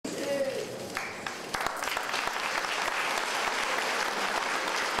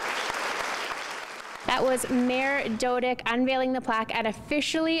That was Mayor Dodic unveiling the plaque and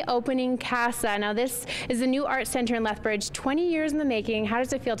officially opening CASA. Now, this is a new art center in Lethbridge, 20 years in the making. How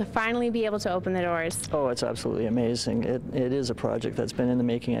does it feel to finally be able to open the doors? Oh, it's absolutely amazing. It is a project that's been in the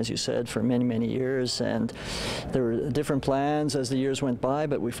making, as you said, for many, many years, and there were different plans as the years went by,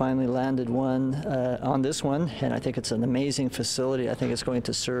 but we finally landed on this one, and I think it's an amazing facility. I think it's going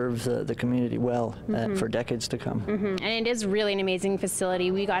to serve the community well for decades to come. And it is really an amazing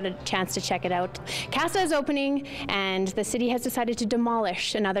facility. We got a chance to check it out. CASA is opening, and the city has decided to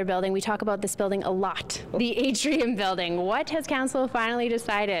demolish another building. We talk about this building a lot, the Atrium building. What has council finally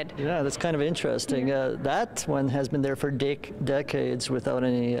decided? Yeah, that's kind of interesting. That one has been there for decades without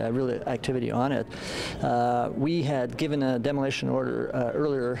any real activity on it. We had given a demolition order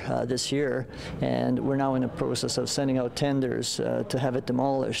earlier this year, and we're now in the process of sending out tenders to have it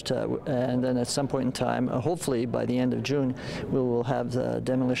demolished. And then at some point in time, hopefully by the end of June, we will have the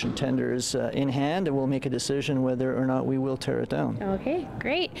demolition tenders in hand, and we'll make a decision whether or not we will tear it down. Okay,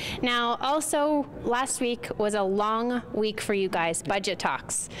 great. Now, also, last week was a long week for you guys, budget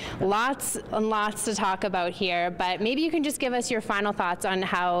talks. Lots and lots to talk about here, but maybe you can just give us your final thoughts on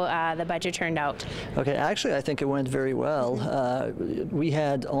how the budget turned out. Okay, actually, I think it went very well. We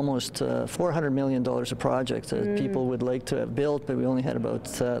had almost $400 million of projects that people would like to have built, but we only had about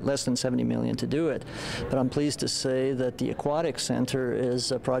less than $70 million to do it. But I'm pleased to say that the Aquatic Center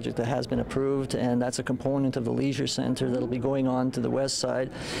is a project that has been approved, and that's a component of the leisure center that'll be going on to the west side,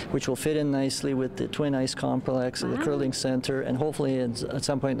 which will fit in nicely with the Twin Ice Complex, the curling center, and hopefully at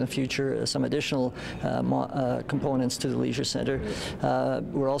some point in the future some additional components to the leisure center.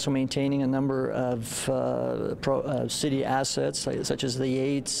 We're also maintaining a number of city assets, such as the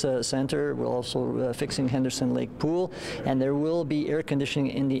Yates Center. We're also fixing Henderson Lake Pool, and there will be air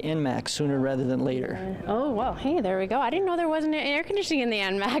conditioning in the NMAX sooner rather than later. Oh, well, hey, there we go. I didn't know there wasn't air conditioning in the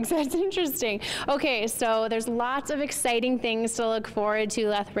NMAX. That's interesting. Okay, so there's lots of exciting things to look forward to,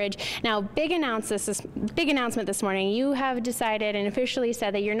 Lethbridge. Now, big announcement this morning. You have decided and officially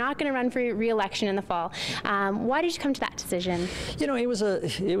said that you're not going to run for re-election in the fall. Why did you come to that decision? You know, it was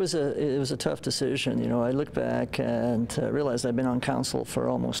a tough decision. You know, I look back and realized I've been on council for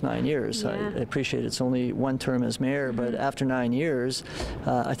almost 9 years. Yeah. I appreciate it's only one term as mayor, but after 9 years,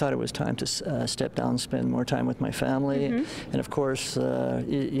 I thought it was time to step down, spend more time with my family, and of course,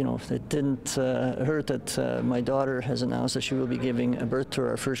 you know, it didn't hurt that my daughter has announced that she will be giving birth to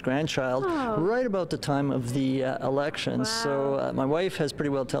our first grandchild right about the time of the election. Wow. So my wife has pretty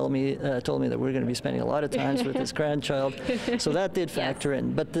well told me that we're going to be spending a lot of time with this grandchild, so that did factor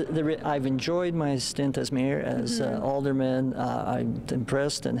in. But I've enjoyed my stint as mayor, as alderman. I'm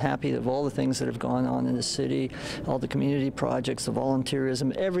impressed and happy of all the things that have gone on in the city, all the community projects, the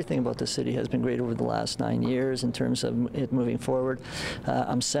volunteerism, everything about the city has been great over the last 9 years in terms of it moving forward.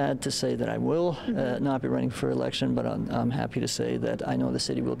 I'm sad to say that I will not be running for election, but I'm happy to say that I know the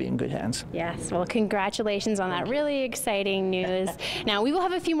city will be in good hands. Yes, well, congratulations on that really exciting news. Now, we will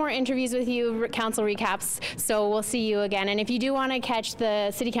have a few more interviews with you, council recaps, so we'll see you again. And if you do want to catch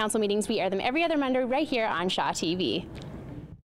the city council meetings, we air them every other Monday right here on Shaw TV.